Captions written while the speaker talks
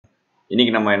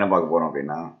இன்னைக்கு நம்ம என்ன பார்க்க போறோம்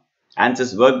அப்படின்னா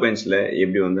Ansys Workbenchல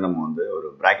எப்படி வந்து நம்ம வந்து ஒரு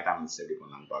bracket analysis எப்படி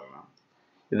பண்ணலாம்னு பார்க்கலாம்.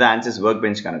 இது Ansys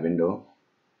Workbenchக்கான விண்டோ.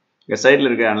 இங்க சைடுல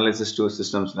இருக்க அனாலிசிஸ் டூ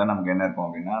சிஸ்டம்ஸ்ல நமக்கு என்ன இருக்கும்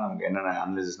அப்படின்னா நமக்கு என்னென்ன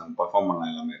அனாலிசிஸ் நம்ம பெர்ஃபார்ம்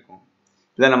பண்ணலாம் எல்லாமே இருக்கும்.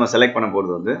 இத நம்ம செலக்ட் பண்ண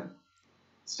போறது வந்து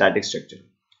static structure.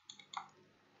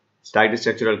 Static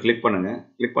structural click பண்ணுங்க.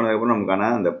 கிளிக் பண்ணதுக்கு அப்புறம்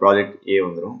நமக்கான அந்த ப்ராஜெக்ட் A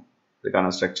வந்துரும்.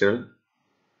 இதுக்கான ஸ்ட்ரக்சரல்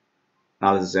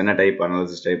அனாலிசிஸ் என்ன டைப்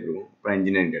அனாலிசிஸ் டைப் இருக்கும். அப்புறம்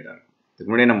இன்ஜினியரிங் டேட்டா இருக்கும்.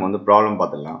 இதுக்கு முன்னாடி நம்ம வந்து ப்ராப்ளம்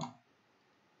பார்த்துடலாம்.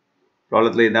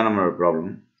 ப்ராப்ளத்தில் இதுதான் நம்மளோட ப்ராப்ளம்.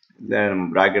 இதில் நம்ம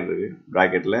ப்ராக்கெட் இருக்குது.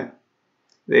 ப்ராக்கெட்டில்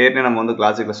இது ஏற்கனவே நம்ம வந்து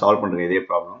கிளாசிக்கில் சால்வ் பண்ணுறோம் இதே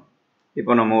ப்ராப்ளம்.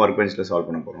 இப்போ நம்ம ஒர்க் பெஞ்சில் சால்வ்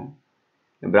பண்ண போகிறோம்.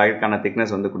 இந்த ப்ராக்கெட்கான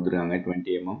திக்னஸ் வந்து கொடுத்துருக்காங்க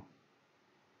 20 mm.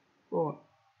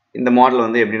 இந்த மாடல்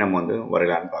வந்து எப்படி நம்ம வந்து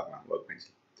வரையலான்னு பார்க்கலாம் ஒர்க்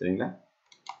பெஞ்சில். சரிங்களா?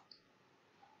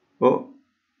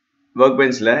 ஒர்க்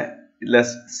பெஞ்சில் இதில்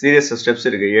சீரியஸ் ஸ்டெப்ஸ்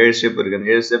இருக்குது. 7 ஸ்டெப் இருக்குது.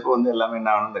 அந்த 7 ஸ்டெப் வந்து எல்லாமே என்ன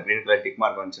ஆகணும், இந்த க்ரீன் கலர் டிக்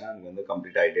மார்க் வந்துச்சுன்னா அது வந்து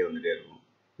கம்ப்ளீட் ஆகிட்டே வந்துகிட்டே இருக்கும்.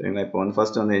 சரிங்களா? இப்போ வந்து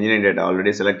ஃபர்ஸ்ட் வந்து இன்ஜினியரிங் டேட்டா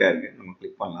ஆல்ரெடி செலக்ட் ஆயிருக்கு. நம்ம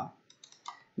கிளிக் பண்ணலாம்.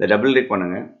 இந்த டபுள் கிளிக்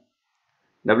பண்ணுங்க.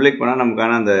 டபுள் கிளிக் பண்ணால்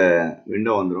நமக்கான அந்த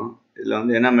விண்டோ வந்துடும். இதில்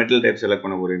வந்து என்ன மெட்டல் டைப் செலக்ட்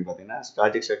பண்ண போறீங்கன்னு பார்த்தீங்கன்னா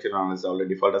ஸ்டாட்டிக் ஸ்ட்ரக்சர் அனாலிசிஸ் ஆல்ரெடி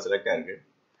டிஃபால்ட்டாக செலக்ட் ஆயிருக்கு.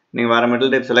 நீங்கள் வேறு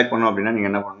மெட்டல் டைப் செலக்ட் பண்ணோம் அப்படின்னா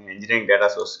நீங்கள் என்ன பண்ணுங்க, இன்ஜினியரிங் டேட்டா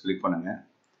சோர்ஸ் கிளிக் பண்ணுங்க.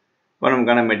 இப்போ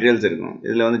நமக்கான மெட்டீரியல்ஸ் இருக்கும்.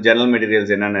 இதில் வந்து ஜெனரல்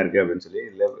மெட்டீரியல்ஸ் என்னென்ன இருக்குது அப்படின்னு சொல்லி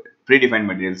இதில் ப்ரீ டிஃபைன்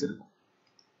மெட்டீரியல்ஸ் இருக்கும்.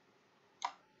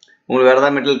 உங்களுக்கு வேறு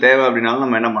ஏதாவது மெட்டல் தேவை அப்படின்னாலும்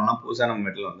நம்ம என்ன பண்ணலாம், புதுசாக நம்ம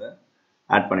மெட்டல் வந்து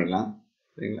ஆட் பண்ணிக்கலாம்.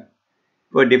 சரிங்களா?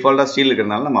 இப்போ டிஃபால்ட்டாக ஸ்டீல்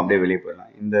இருக்கிறதுனால நம்ம அப்படியே வெளியே போயிடலாம்.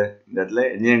 இந்த இடத்துல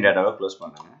இன்ஜினியரிங் டேட்டாவை க்ளோஸ்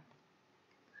பண்ணுங்க.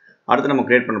 அடுத்து நம்ம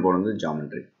கிரியேட் பண்ண போகிறது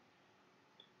ஜாமெட்ரி.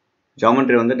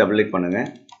 ஜாமெட்ரி வந்து டபுள் கிளிக் பண்ணுங்க.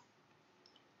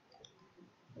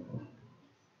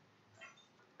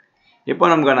 இப்போ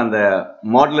நமக்கான அந்த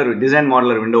modeller design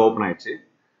modeller window open ஆயிடுச்சு.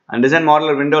 அந்த டிசைன்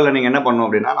மாடலர் விண்டோவில் நீங்கள் என்ன பண்ணணும்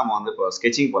அப்படின்னா நம்ம வந்து இப்போ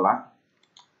ஸ்கெட்சிங் போகலாம்.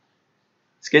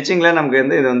 ஸ்கெட்சிங்கில் நமக்கு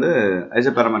வந்து இது வந்து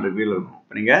ஐசோபேராமெட்ரிக் வியூவில் இருக்கும்.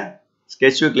 இப்போ நீங்கள்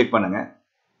ஸ்கெட்ச் வியூ கிளிக் பண்ணுங்கள்.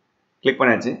 கிளிக்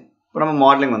பண்ணியாச்சு. இப்போ நம்ம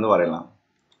மாடலிங் வந்து வரையலாம்.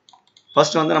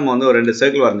 ஃபர்ஸ்ட் வந்து நம்ம வந்து ஒரு 2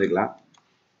 சர்க்கிள் வரைஞ்சிக்கலாம்.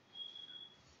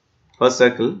 First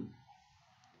circle.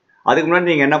 அதுக்கு முன்னாடி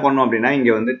நீங்கள் என்ன பண்ணணும் அப்படின்னா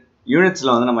இங்கே வந்து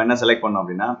யூனிட்ஸில் வந்து நம்ம என்ன செலக்ட் பண்ணோம்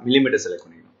அப்படின்னா மில்லிமீட்டர் செலக்ட்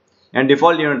பண்ணிக்கணும். ஏன்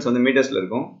டிஃபால்ட் யூனிட்ஸ் வந்து மீட்டர்ஸில்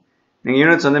இருக்கும். நீங்கள்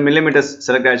யூனிட்ஸ் வந்து மில்லிமீட்டர்ஸ்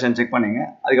செலக்ட் ஆகிடுச்சான்னு செக் பண்ணிங்க.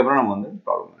 அதுக்கப்புறம் நம்ம வந்து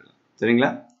ப்ராப்ளம் வரலாம். சரிங்களா?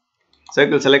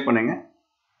 சர்க்கிள் செலக்ட் பண்ணுங்க.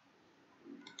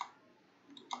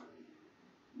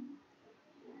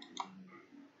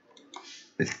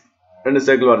 ரெண்டு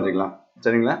சர்க்கிள் வரைஞ்சிக்கலாம்.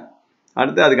 சரிங்களா?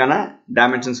 அடுத்து அதுக்கான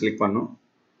டைமென்ஷன்ஸ் கிளிக் பண்ணணும்.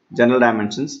 ஜெனரல்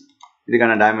டைமென்ஷன்ஸ்,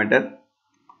 இதுக்கான டயமீட்டர்,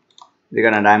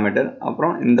 இதுக்கான டயமீட்டர்,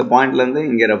 அப்புறம் இந்த பாயிண்ட்லேருந்து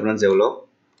இங்கே ரெஃபரன்ஸ் எவ்வளோ,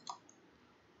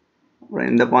 அப்புறம்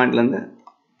இந்த பாயிண்ட்லேருந்து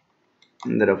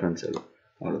இந்த ரெஃபரன்ஸ் எவ்வளோ,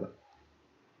 அவ்வளோதான்.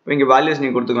 இப்போ இங்கே வேல்யூஸ்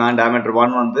நீங்கள் கொடுத்துக்கலாம். டயமீட்டர்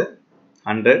 1 வந்து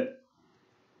 100,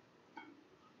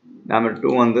 டயமீட்டர்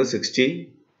 2 வந்து 60,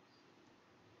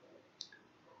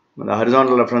 இந்த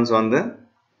ஹரிசாண்டல் ரெஃபரன்ஸ் வந்து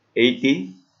 80,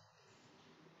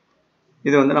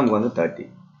 இது வந்து நமக்கு வந்து 30.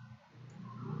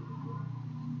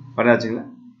 பண்ணாச்சுங்களா?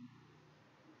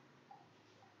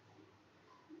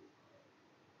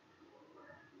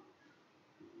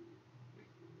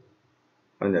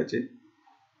 பண்ணியாச்சு.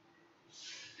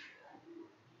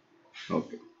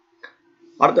 ஓகே.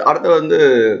 அடுத்து வந்து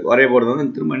வரைய போகிறது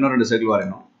வந்து திரும்ப இன்னும் 2 சர்க்கிள்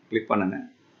வரையணும். கிளிக் பண்ணுங்க.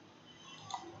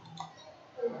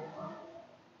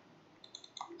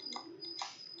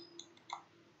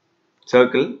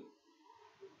 சர்க்கிள்,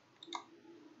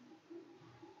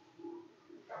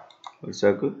 ஒரு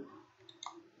சர்க்கிள்,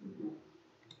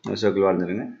 ஒரு சர்க்கிள்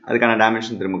வரைஞ்சிருங்க. அதுக்கான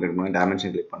டைமென்ஷன் திரும்ப கிளிக் பண்ணுங்க.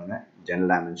 டைமென்ஷன் கிளிக் பண்ணுங்க.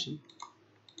 General dimension.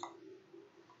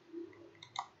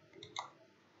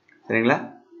 சரிங்களா?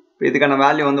 இப்போ இதுக்கான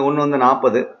வேல்யூ வந்து ஒன்று வந்து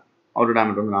 40, அவுட்டர்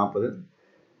டயமீட்டர் வந்து 40,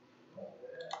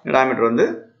 டயமீட்டர் வந்து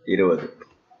 20.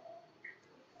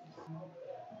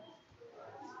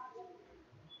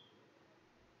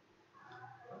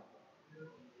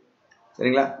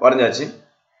 சரிங்களா? வரைஞ்சாச்சு.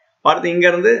 அடுத்து இங்க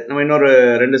இருந்து நம்ம இன்னொரு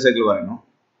 2 சர்க்கிள் வரையணும்.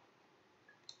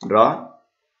 டிரா,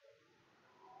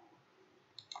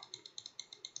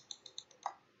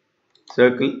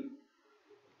 சர்க்கிள்,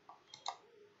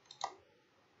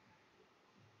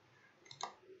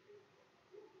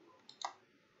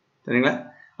 சரிங்களா?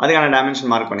 அதுக்கான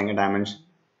டைமென்ஷன் மார்க் பண்ணுங்க. டைமென்ஷன்,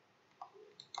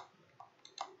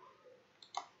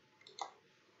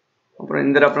 அப்புறம்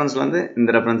இந்த ரெஃபரன்ஸ்ல இருந்து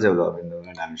இந்த ரெஃபரன்ஸ் எவ்வளோ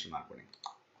அப்படின்றத டைமென்ஷன் மார்க் பண்ணுங்க.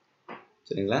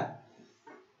 சரிங்களா?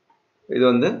 இது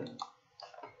வந்து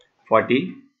 40,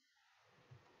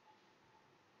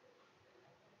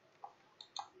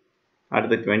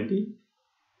 அடுத்து 20,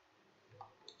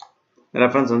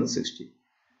 ரெஃபரன்ஸ் வந்து 60.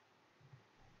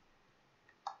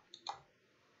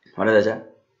 அவ்வளோதாச்சா?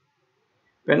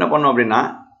 இப்போ என்ன பண்ணோம் அப்படின்னா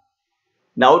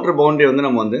இந்த அவுட்டர் பவுண்டரி வந்து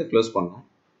நம்ம வந்து க்ளோஸ் பண்ணோம்.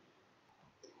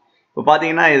 இப்போ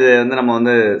பார்த்தீங்கன்னா இது வந்து நம்ம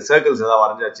வந்து சர்க்கிள்ஸ் ஏதாவது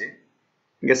வரைஞ்சாச்சு.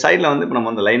 இங்கே சைடில் வந்து இப்போ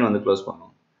நம்ம வந்து லைன் வந்து க்ளோஸ்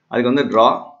பண்ணோம். அதுக்கு வந்து ட்ரா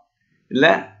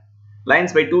இல்லை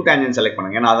லைன்ஸ் பை 2 டேஞ்சன்ட் செலக்ட்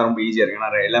பண்ணுங்க. ஏன்னா அது ரொம்ப ஈஸியாக இருக்குது.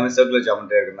 ஏன்னா எல்லாமே சர்க்குலர்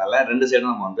ஜாமெட்ரி இருக்கிறதுனால ரெண்டு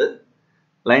சைடும் நம்ம வந்து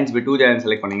லைன்ஸ் பை 2 டேஞ்சன்ட்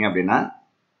செலக்ட் பண்ணிங்க அப்படின்னா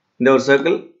இந்த ஒரு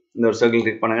சர்க்கிள்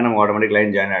கிளிக் பண்ணுங்க, நம்ம ஆட்டோமேட்டிக்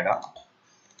லைன் ஜாயின் ஆகிடும்.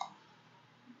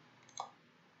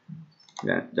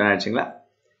 ஜாயின் ஆயிடுச்சுங்களா?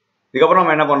 இதுக்கப்புறம்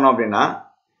நம்ம என்ன பண்ணோம் அப்படின்னா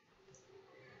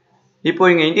இப்போ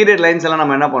இங்கே இன்டீரியர் லைன்ஸ் எல்லாம்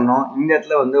நம்ம என்ன பண்ணோம், இந்த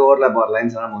இடத்துல வந்து ஓவர்லாப் ஆகிற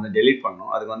லைன்ஸ் எல்லாம் நம்ம வந்து டெலீட்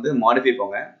பண்ணோம். அதுக்கு வந்து மாடிஃபை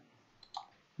போங்க,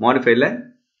 மாடிஃபைல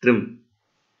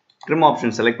ட்ரிம்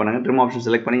ஆப்ஷன் செலக்ட் பண்ணுங்க. ட்ரிம் ஆப்ஷன்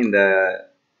செலக்ட் பண்ணி இந்த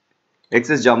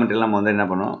எக்ஸஸ் ஜாமெட்ரி எல்லாம் நம்ம வந்து என்ன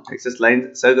பண்ணோம், எக்ஸஸ் லைன்ஸ்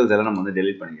சர்க்கிள்ஸ் எல்லாம் நம்ம வந்து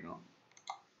டெலீட் பண்ணிக்கணும்.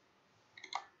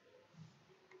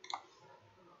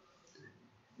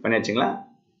 பண்ணியாச்சுங்களா?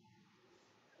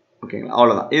 ஓகேங்களா?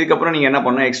 அவ்வளோதான். இதுக்கப்புறம் நீங்கள் என்ன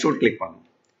பண்ணணும், எக்ஸ்ட்ரூட் கிளிக் பண்ணணும்.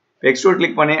 எக்ஸ்ட்ரூட்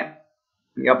கிளிக் பண்ணி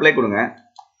நீங்கள் அப்ளை கொடுங்க.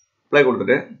 அப்ளை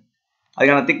கொடுத்துட்டு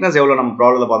அதுக்கான திக்னஸ் எவ்வளோ நம்ம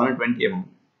ப்ராப்ளத்தில் பார்த்தோம்னா 20 mm.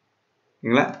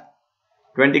 ஓகேங்களா?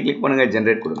 20 கிளிக் பண்ணுங்க,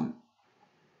 ஜென்ரேட் கொடுங்க.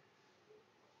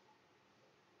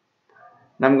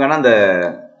 நமக்கான அந்த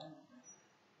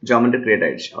ஜாமெட்ரி கிரியேட்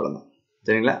ஆயிடுச்சு. அவ்வளோதான்.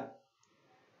 சரிங்களா?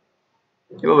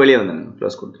 இப்போ வெளியே வந்துடுங்க,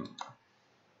 க்ளோஸ் கொடுத்துருங்க.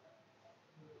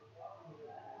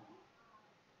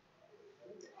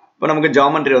 இப்போ நமக்கு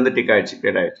ஜாமெட்ரி வந்து டிக் ஆயிடுச்சு,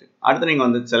 கிரியேட் ஆயிடுச்சு. அடுத்து நீங்கள்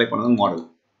வந்து செலக்ட் பண்ணது மாடல்.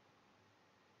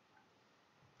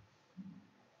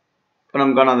 இப்போ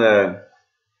நமக்கான அந்த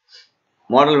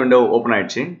மாடல் விண்டோ ஓப்பன்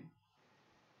ஆயிடுச்சு.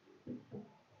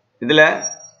 இதில்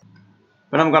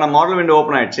இப்போ நமக்கான மாடல் விண்டோ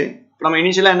ஓப்பன் ஆயிடுச்சு. இப்போ நம்ம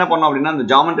இனிஷியலாக என்ன பண்ணோம் அப்படின்னா அந்த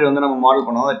ஜாமெட்ரி வந்து நம்ம மாடல்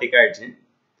பண்ணோம், அது டிக் ஆயிடுச்சு.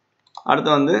 அடுத்து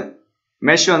வந்து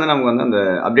மெஷ் வந்து நமக்கு வந்து அந்த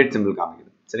அப்டேட் சிம்பிள்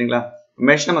காமிக்குது. சரிங்களா?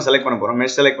 மெஷ் நம்ம செலக்ட் பண்ண போகிறோம்.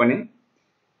 மெஷ் செலக்ட் பண்ணி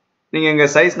நீங்கள் இங்கே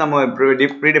சைஸ் நம்ம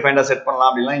ப்ரீடிஃபைண்டாக செட் பண்ணலாம்.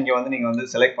 அப்படிலாம் இங்கே வந்து நீங்கள் வந்து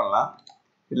செலக்ட் பண்ணலாம்.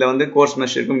 இதில் வந்து கோர்ஸ்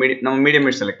மெஷ் இருக்கும், நம்ம மீடியம்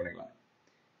மெஷ் செலக்ட் பண்ணிக்கலாம்.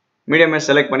 மீடியம் மெஷ்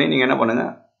செலக்ட் பண்ணி நீங்கள் என்ன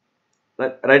பண்ணுங்கள்,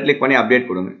 ரைட் கிளிக் பண்ணி அப்டேட்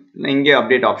கொடுங்க. இல்லை இங்கே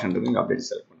அப்டேட் ஆப்ஷன் இருக்கு, இங்கே அப்டேட்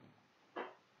செலக்ட் பண்ணுங்க.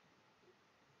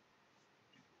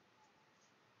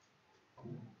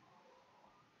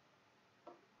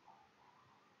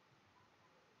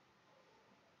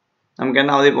 நமக்கு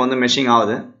என்ன ஆகுது, இப்போ வந்து மெஷிங்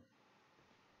ஆகுது.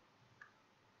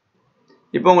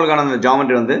 இப்போ உங்களுக்கான அந்த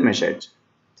ஜாமெட்ரி வந்து மெஷ் ஆயிடுச்சு.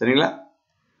 சரிங்களா?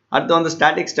 அடுத்து வந்து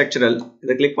ஸ்டாட்டிக் ஸ்ட்ரக்சரல்,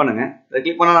 இதை கிளிக் பண்ணுங்க. இதை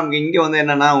கிளிக் பண்ணால் நமக்கு இங்கே வந்து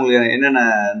என்னென்னா உங்களுக்கு என்னென்ன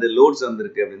வந்து லோட்ஸ் வந்து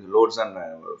இருக்குது அப்படின்னு, லோட்ஸ் அண்ட்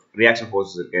ரியாக்ஷன்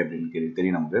ஃபோர்ஸ் இருக்குது அப்படின்னு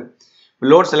தெரியும் நமக்கு. இப்போ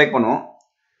லோட் செலக்ட் பண்ணுவோம்.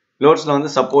 லோட்ஸில்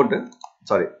வந்து சப்போர்ட்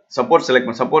செலக்ட்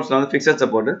பண்ணும். சப்போர்ட்ஸில் வந்து ஃபிக்ஸட்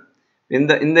சப்போர்ட்.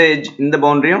 இந்த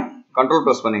பவுண்டரியும் கண்ட்ரோல்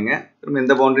ப்ரெஸ் பண்ணிங்க, திரும்ப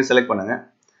இந்த பவுண்டரி செலக்ட் பண்ணுங்க.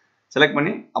 செலக்ட்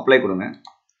பண்ணி அப்ளை கொடுங்க.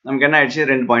 நமக்கு என்ன ஆயிடுச்சு,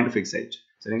 2 பாயிண்ட் ஃபிக்ஸ் ஆயிடுச்சு.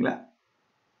 சரிங்களா?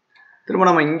 திரும்ப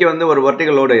நம்ம இங்கே வந்து ஒரு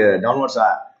வெர்டிகல் லோடு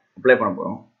டவுன்வர்ட்ஸாக அப்ளை பண்ண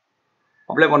போகிறோம்.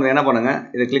 அப்ளை பண்ணது என்ன பண்ணுங்க,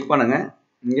 இதை கிளிக் பண்ணுங்க,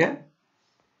 இங்கே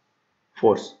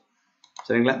ஃபோர்ஸ்.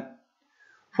 சரிங்களா?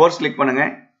 ஃபோர்ஸ் கிளிக் பண்ணுங்க,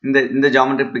 இந்த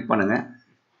ஜாமெட்ரி கிளிக் பண்ணுங்க,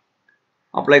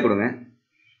 அப்ளை கொடுங்க.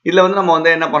 இதில் வந்து நம்ம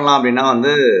வந்து என்ன பண்ணலாம் அப்படின்னா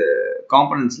வந்து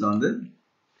காம்பனன்ட்ஸில் வந்து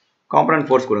காம்பனன்ட்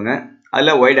ஃபோர்ஸ் கொடுங்க.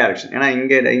 அதில் ஒய் டைரக்ஷன், ஏன்னா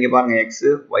இங்கே பாருங்க எக்ஸ்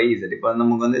ஒய் இசட். இப்போ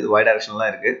நமக்கு வந்து இது ஒய்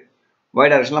டைரக்ஷன்லாம் இருக்குது. ஒய்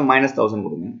டைரக்ஷனில் -1000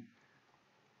 கொடுங்க.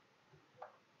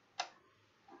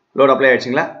 Load apply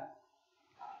ஆயிடுச்சுங்களா?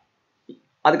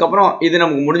 அதுக்கப்புறம் இது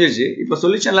நமக்கு முடிஞ்சிருச்சு. இப்போ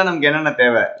சொல்யூஷனில் நமக்கு என்னென்ன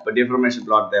தேவை, இப்போ டிஃபர்மேஷன்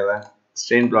பிளாட் தேவை,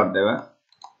 ஸ்ட்ரெயின் பிளாட் தேவை,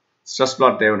 ஸ்ட்ரெஸ்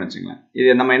பிளாட் தேவைன்னு வச்சுக்கலாம்.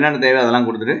 இது நம்ம என்னென்ன தேவை அதெல்லாம்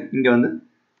கொடுத்துட்டு இங்கே வந்து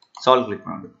சால்வ் கிளிக்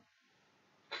பண்ணுறது.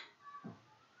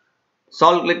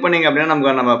 சால்வ் கிளிக் பண்ணிங்க அப்படின்னா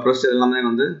நமக்கு நம்ம ப்ரொசீஜர் எல்லாமே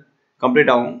வந்து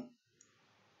கம்ப்ளீட் ஆகும்.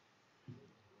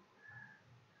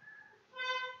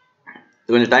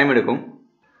 இது கொஞ்சம் டைம் எடுக்கும்.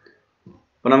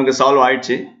 இப்போ நமக்கு சால்வ்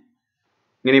ஆயிடுச்சு.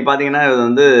 இங்கே நீங்கள் பார்த்தீங்கன்னா இது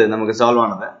வந்து நமக்கு சால்வ்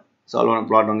ஆன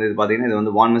பிளாட் வந்து இது பார்த்தீங்கன்னா இது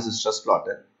வந்து வான் மிஸ் ஸ்ட்ரெஸ்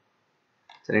பிளாட்டு.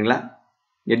 சரிங்களா?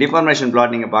 இங்கே டிஃபார்மேஷன்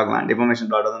பிளாட் நீங்கள் பார்க்கலாம். டிஃபார்மேஷன்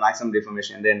பிளாட் வந்து மேக்ஸிமம்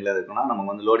டிஃபார்மேஷன் எந்த எண்டில் இருக்குன்னா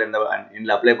நமக்கு வந்து லோடு எந்த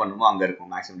எண்டில் அப்ளை பண்ணுமோ அங்கே இருக்கும்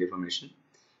மேக்ஸிமம் டிஃபார்மேஷன்.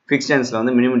 ஃபிக்ஸ்ட் எண்ட்ஸில்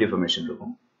வந்து மினிமம் டிஃபார்மேஷன்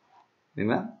இருக்கும்.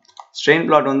 சரிங்களா? ஸ்ட்ரெயின்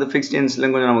பிளாட் வந்து ஃபிக்ஸ்ட்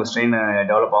எண்ட்ஸ்லேயும் கொஞ்சம் நமக்கு ஸ்ட்ரெயின்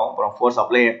டெவலப் ஆகும். அப்புறம் ஃபோர்ஸ்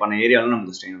அப்ளை பண்ண ஏரியாலும்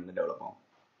நமக்கு ஸ்ட்ரெயின் வந்து டெவலப்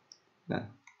ஆகும்.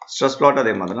 ஸ்ட்ரெஸ் பிளாட்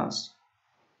அதே மாதிரி தான்.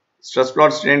 ஸ்ட்ரெஸ்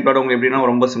பிளாட் ஸ்ட்ரெயின் பிளாட் உங்களுக்கு எப்படின்னா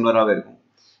ரொம்ப சிமிலராகவே இருக்கும்.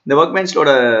 இந்த ஒர்க்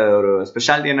பெஞ்சோட ஒரு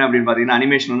ஸ்பெஷாலிட்டி என்ன அப்படின்னு பார்த்தீங்கன்னா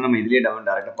அனிமேஷன் வந்து நம்ம இதுலேயே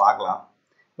டேரெக்டாக பார்க்கலாம்.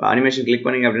 இப்போ அனிமேஷன் கிளிக்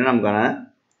பண்ணிங்க அப்படின்னா நமக்கான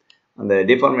அந்த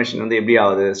டிஃபார்மேஷன் வந்து எப்படி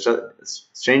ஆகுது,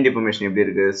 ஸ்ட்ரெயின் டிஃபார்மேஷன் எப்படி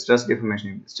இருக்குது,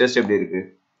 ஸ்ட்ரெஸ் எப்படி இருக்குது,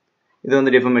 இது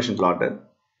வந்து டிஃபார்மேஷன் பிளாட்டு.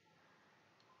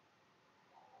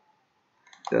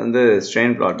 இது வந்து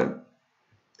ஸ்ட்ரெயின் பிளாட்டு.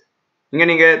 இங்கே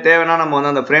நீங்கள் தேவைன்னா நம்ம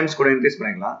வந்து அந்த ஃப்ரேம்ஸ் கூட இன்க்ரீஸ்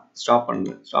பண்ணிக்கலாம். ஸ்டாப்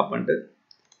பண்ணிட்டு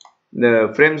இந்த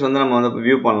ஃப்ரேம்ஸ் வந்து நம்ம வந்து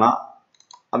வியூ பண்ணலாம்.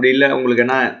 அப்படி இல்லை உங்களுக்கு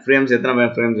என்ன ஃப்ரேம்ஸ் எத்தனை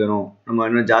ஃப்ரேம்ஸ் வேணும், நம்ம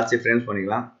இன்னும் ஜாஸ்தி ஃப்ரேம்ஸ்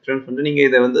பண்ணிக்கலாம். ஃப்ரேம்ஸ் பண்ணிட்டு நீங்கள்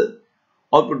இதை வந்து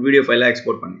அவுட்புட் வீடியோ ஃபைலாக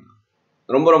எக்ஸ்போர்ட் பண்ணிக்கலாம்.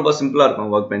 ரொம்ப சிம்பிளாக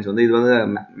இருக்கும் ஒர்க் பெஞ்ச் வந்து. இது வந்து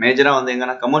மேஜராக வந்து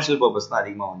எங்கன்னா கமர்ஷியல் பர்பஸ் தான்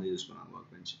அதிகமாக வந்து யூஸ் பண்ணுவாங்க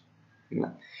ஒர்க் பெஞ்ச். சரிங்களா?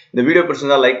 இந்த வீடியோ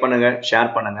பிடிச்சிருந்தா லைக் பண்ணுங்கள், ஷேர்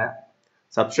பண்ணுங்கள்,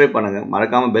 சப்ஸ்கிரைப் பண்ணுங்கள்,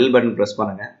 மறக்காமல் பெல் பட்டன் ப்ரெஸ்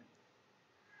பண்ணுங்கள்.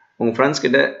 உங்கள் ஃப்ரெண்ட்ஸ்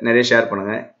கிட்ட நிறைய ஷேர்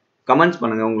பண்ணுங்கள், கமெண்ட்ஸ்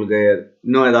பண்ணுங்கள். உங்களுக்கு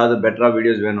இன்னும் ஏதாவது பெட்டராக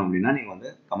வீடியோஸ் வேணும் அப்படின்னா நீங்கள் வந்து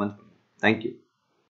கமெண்ட்ஸ் பண்ணுங்கள். தேங்க்யூ.